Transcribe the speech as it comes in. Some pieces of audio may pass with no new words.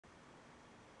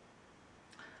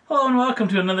Hello and welcome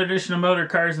to another edition of Motor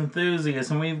Cars Enthusiasts,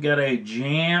 and we've got a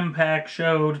jam-packed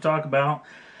show to talk about.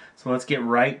 So let's get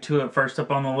right to it. First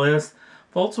up on the list,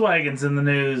 Volkswagen's in the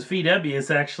news. VW has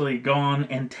actually gone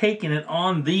and taken it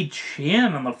on the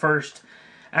chin on the first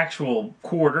actual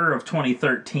quarter of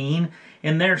 2013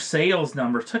 in their sales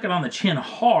numbers. Took it on the chin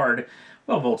hard.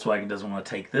 Well, Volkswagen doesn't want to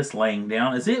take this laying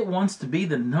down, as it wants to be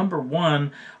the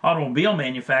 #1 automobile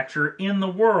manufacturer in the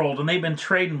world, and they've been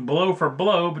trading blow for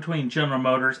blow between General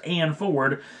Motors and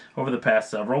Ford over the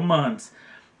past several months.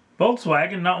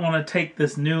 Volkswagen, not want to take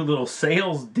this new little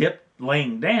sales dip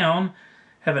laying down,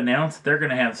 have announced that they're going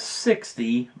to have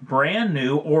 60 brand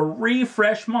new or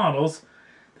refresh models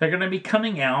that are going to be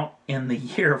coming out in the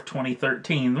year of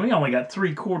 2013. We only got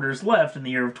 3 quarters left in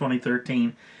the year of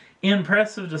 2013.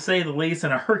 Impressive to say the least,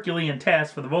 and a Herculean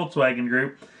task for the Volkswagen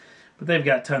Group, but they've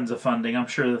got tons of funding. I'm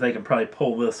sure that they can probably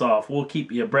pull this off. We'll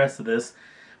keep you abreast of this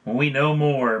when we know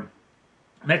more.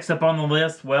 Next up on the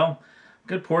list, well, a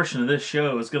good portion of this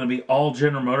show is going to be all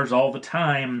General Motors all the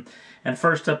time. And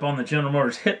first up on the General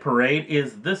Motors hit parade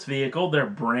is this vehicle, their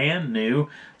brand new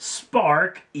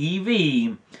Spark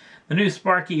EV. The new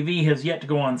Spark EV has yet to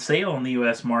go on sale in the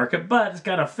U.S. market, but it's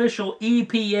got official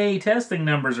EPA testing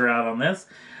numbers are out on this.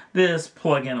 This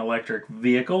plug-in electric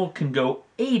vehicle can go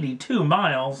 82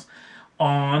 miles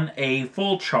on a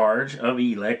full charge of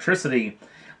electricity.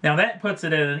 Now that puts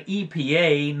it at an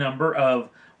EPA number of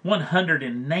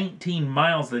 119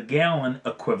 miles a gallon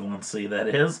equivalency, that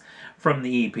is, from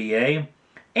the EPA.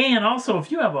 And also,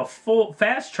 if you have a full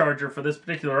fast charger for this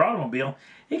particular automobile,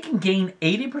 it can gain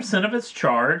 80% of its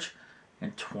charge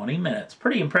in 20 minutes.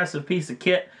 Pretty impressive piece of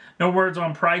kit. No words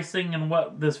on pricing and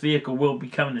what this vehicle will be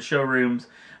coming to showrooms,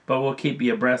 but we'll keep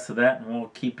you abreast of that and we'll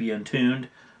keep you in tuned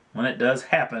when it does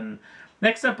happen.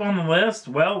 Next up on the list,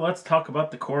 well, let's talk about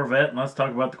the Corvette, and let's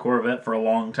talk about the Corvette for a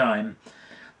long time.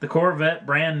 The Corvette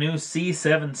brand new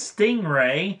C7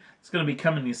 Stingray is going to be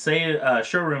coming to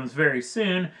showrooms very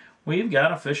soon. We've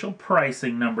got official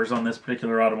pricing numbers on this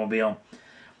particular automobile.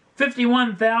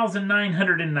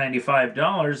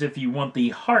 $51,995 if you want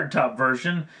the hardtop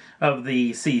version of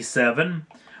the C7.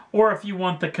 Or if you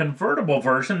want the convertible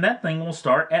version, that thing will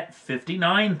start at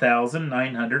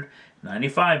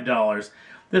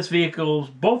 $59,995.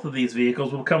 Both of these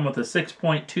vehicles will come with a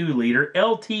 6.2-liter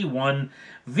LT1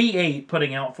 V8,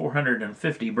 putting out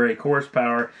 450 brake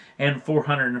horsepower and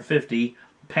 450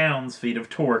 pounds-feet of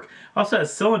torque. Also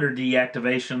has cylinder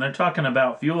deactivation. They're talking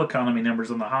about fuel economy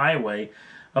numbers on the highway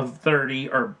of 30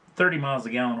 miles a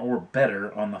gallon or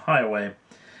better on the highway.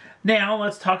 Now,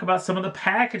 let's talk about some of the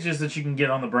packages that you can get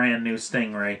on the brand new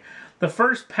Stingray. The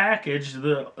first package,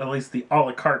 at least the a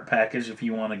la carte package, if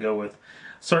you want to go with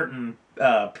certain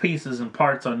pieces and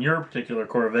parts on your particular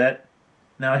Corvette.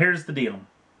 Now, here's the deal.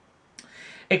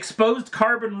 Exposed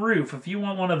carbon roof, if you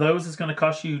want one of those, it's going to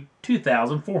cost you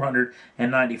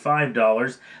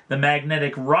 $2,495. The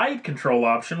magnetic ride control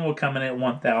option will come in at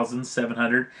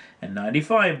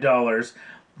 $1,795.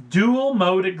 Dual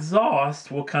mode exhaust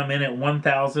will come in at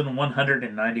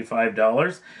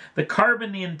 $1,195. The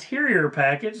carbon interior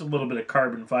package, a little bit of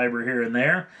carbon fiber here and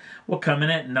there, will come in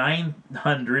at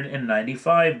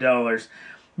 $995.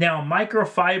 Now,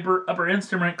 microfiber upper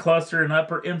instrument cluster and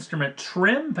upper instrument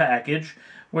trim package,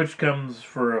 which comes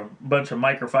for a bunch of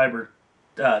microfiber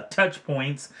touch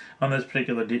points on this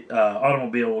particular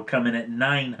automobile, will come in at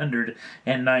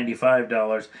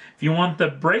 $995. If you want the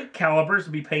brake calipers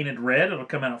to be painted red, it'll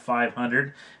come out at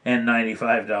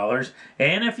 $595.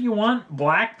 And if you want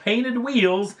black painted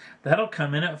wheels, that'll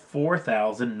come in at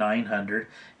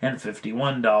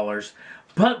 $4,951.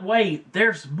 But wait,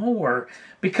 there's more,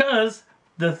 because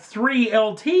the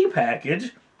 3LT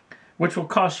package, which will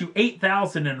cost you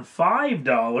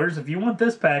 $8,005. If you want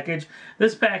this package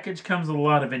comes with a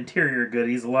lot of interior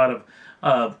goodies, a lot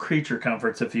of creature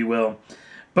comforts, if you will.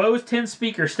 Bose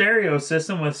 10-speaker stereo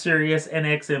system with Sirius and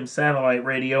XM satellite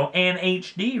radio and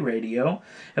HD radio.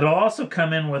 It'll also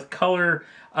come in with color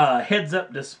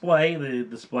heads-up display, the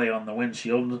display on the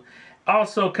windshield.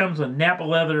 Also comes with Napa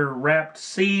leather wrapped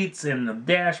seats and the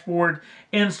dashboard,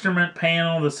 instrument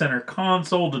panel, the center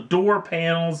console, the door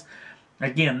panels.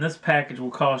 Again, this package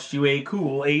will cost you a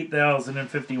cool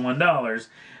 $8,051.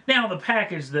 Now, the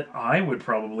package that I would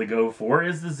probably go for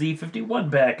is the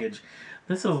Z51 package.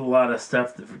 This is a lot of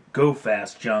stuff that go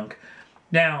fast junk.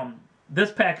 Now,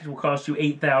 this package will cost you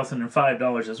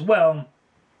 $8,005 as well.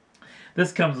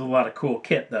 This comes with a lot of cool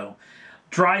kit, though.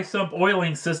 Dry sump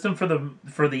oiling system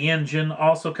for the engine.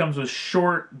 Also comes with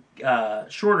shorter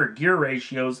gear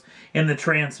ratios in the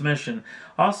transmission.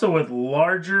 Also with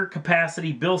larger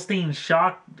capacity Bilstein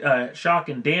shock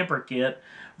and damper kit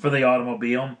for the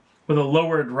automobile, with a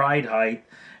lowered ride height.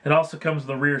 It also comes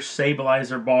with a rear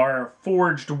stabilizer bar,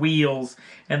 forged wheels,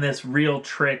 and this real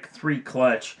trick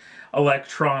 3-clutch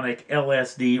electronic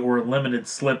LSD or limited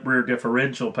slip rear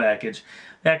differential package.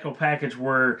 The actual package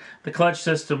where the clutch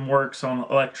system works on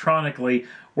electronically,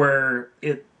 where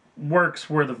it works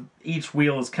where each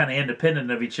wheel is kind of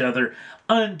independent of each other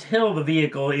until the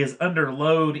vehicle is under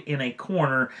load in a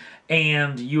corner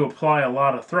and you apply a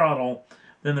lot of throttle.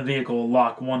 Then the vehicle will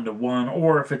lock 1-to-1,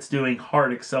 or if it's doing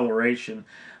hard acceleration,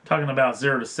 talking about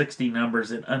 0 to 60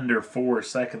 numbers in under 4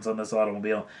 seconds on this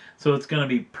automobile. So it's going to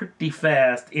be pretty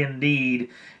fast indeed.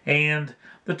 And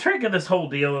the trick of this whole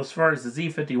deal, as far as the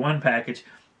Z51 package,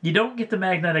 you don't get the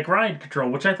magnetic ride control,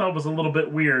 which I thought was a little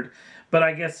bit weird. But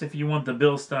I guess if you want the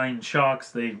Bilstein shocks,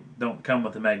 they don't come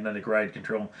with the magnetic ride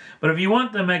control. But if you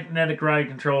want the magnetic ride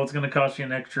control, it's going to cost you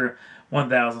an extra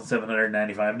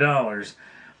 $1,795.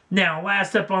 Now,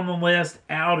 last up on the list,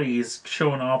 Audi is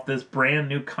showing off this brand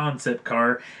new concept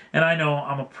car. And I know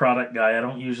I'm a product guy. I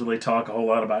don't usually talk a whole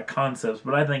lot about concepts,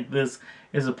 but I think this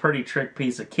is a pretty trick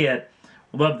piece of kit.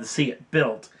 Would love to see it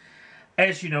built.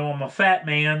 As you know, I'm a fat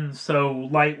man, so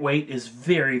lightweight is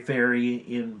very,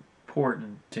 very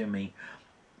important to me.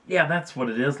 Yeah, that's what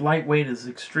it is. Lightweight is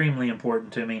extremely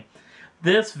important to me.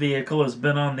 This vehicle has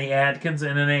been on the Adkins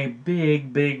and in a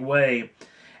big, big way.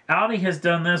 Audi has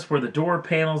done this where the door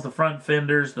panels, the front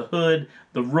fenders, the hood,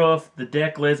 the roof, the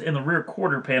deck lids, and the rear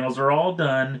quarter panels are all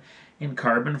done in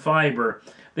carbon fiber.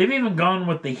 They've even gone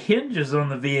with the hinges on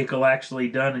the vehicle actually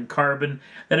done in carbon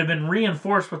that have been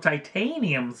reinforced with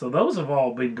titanium, so those have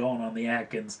all been going on the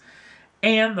Atkins.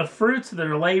 And the fruits of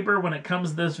their labor when it comes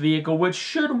to this vehicle, which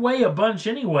should weigh a bunch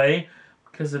anyway,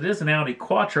 because it is an Audi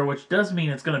Quattro, which does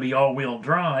mean it's going to be all-wheel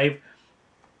drive.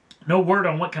 No word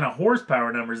on what kind of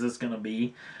horsepower numbers it's going to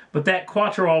be, but that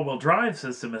Quattro all-wheel drive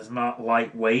system is not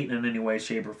lightweight in any way,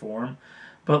 shape, or form.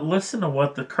 But listen to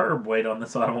what the curb weight on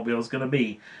this automobile is going to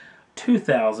be.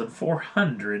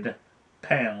 2,400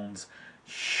 pounds.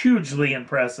 Hugely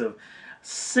impressive.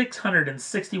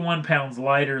 661 pounds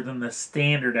lighter than the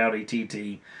standard Audi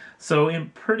TT. So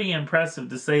pretty impressive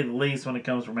to say the least when it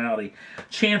comes from Audi.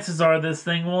 Chances are this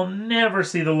thing will never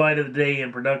see the light of the day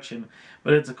in production,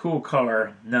 but it's a cool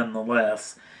car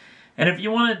nonetheless. And if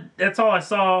you want to, that's all I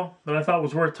saw that I thought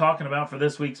was worth talking about for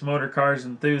this week's Motor Cars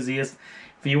Enthusiast.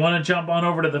 If you want to jump on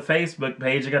over to the Facebook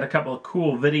page, I got a couple of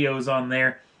cool videos on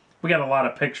there. We got a lot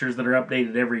of pictures that are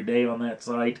updated every day on that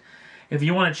site. If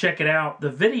you want to check it out, the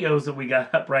videos that we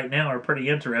got up right now are pretty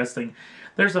interesting.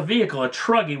 There's a vehicle, a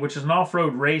Truggy, which is an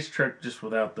off-road race truck, just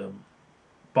without the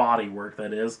body work,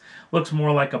 that is. Looks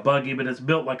more like a buggy, but it's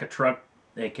built like a truck,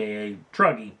 aka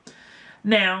Truggy.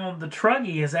 Now, the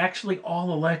Truggy is actually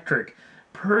all electric.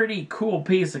 Pretty cool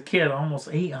piece of kit, almost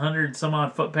 800 some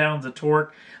odd foot-pounds of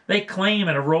torque. They claim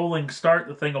at a rolling start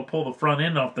the thing will pull the front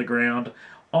end off the ground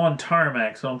on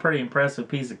tarmac, so a pretty impressive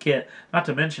piece of kit, not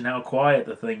to mention how quiet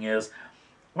the thing is.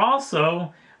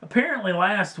 Also, apparently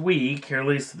last week, or at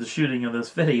least the shooting of this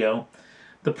video,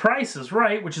 The Price is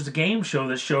Right, which is a game show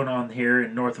that's shown on here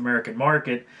in North American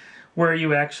market, where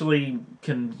you actually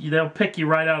can, they'll pick you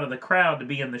right out of the crowd to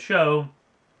be in the show,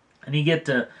 and you get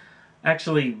to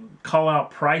actually call out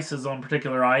prices on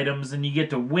particular items, and you get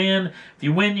to win. If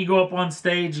you win, you go up on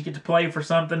stage, you get to play for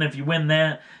something. If you win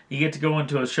that, you get to go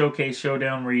into a showcase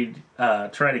showdown where you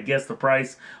try to guess the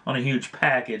price on a huge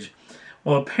package.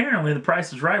 Well, apparently The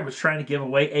Price is Right was trying to give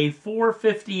away a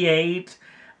 458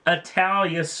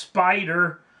 Italia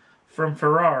Spider from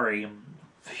Ferrari.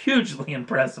 Hugely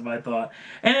impressive, I thought.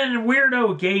 And a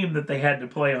weirdo game that they had to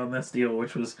play on this deal,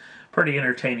 which was pretty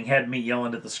entertaining. Had me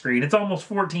yelling at the screen. It's almost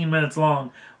 14 minutes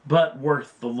long, but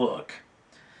worth the look.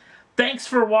 Thanks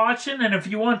for watching, and if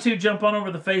you want to, jump on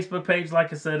over to the Facebook page.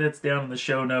 Like I said, it's down in the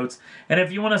show notes. And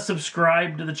if you want to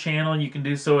subscribe to the channel, you can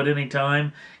do so at any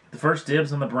time. The first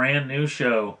dibs on the brand new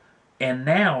show. And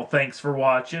now, thanks for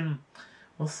watching.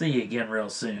 We'll see you again real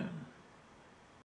soon.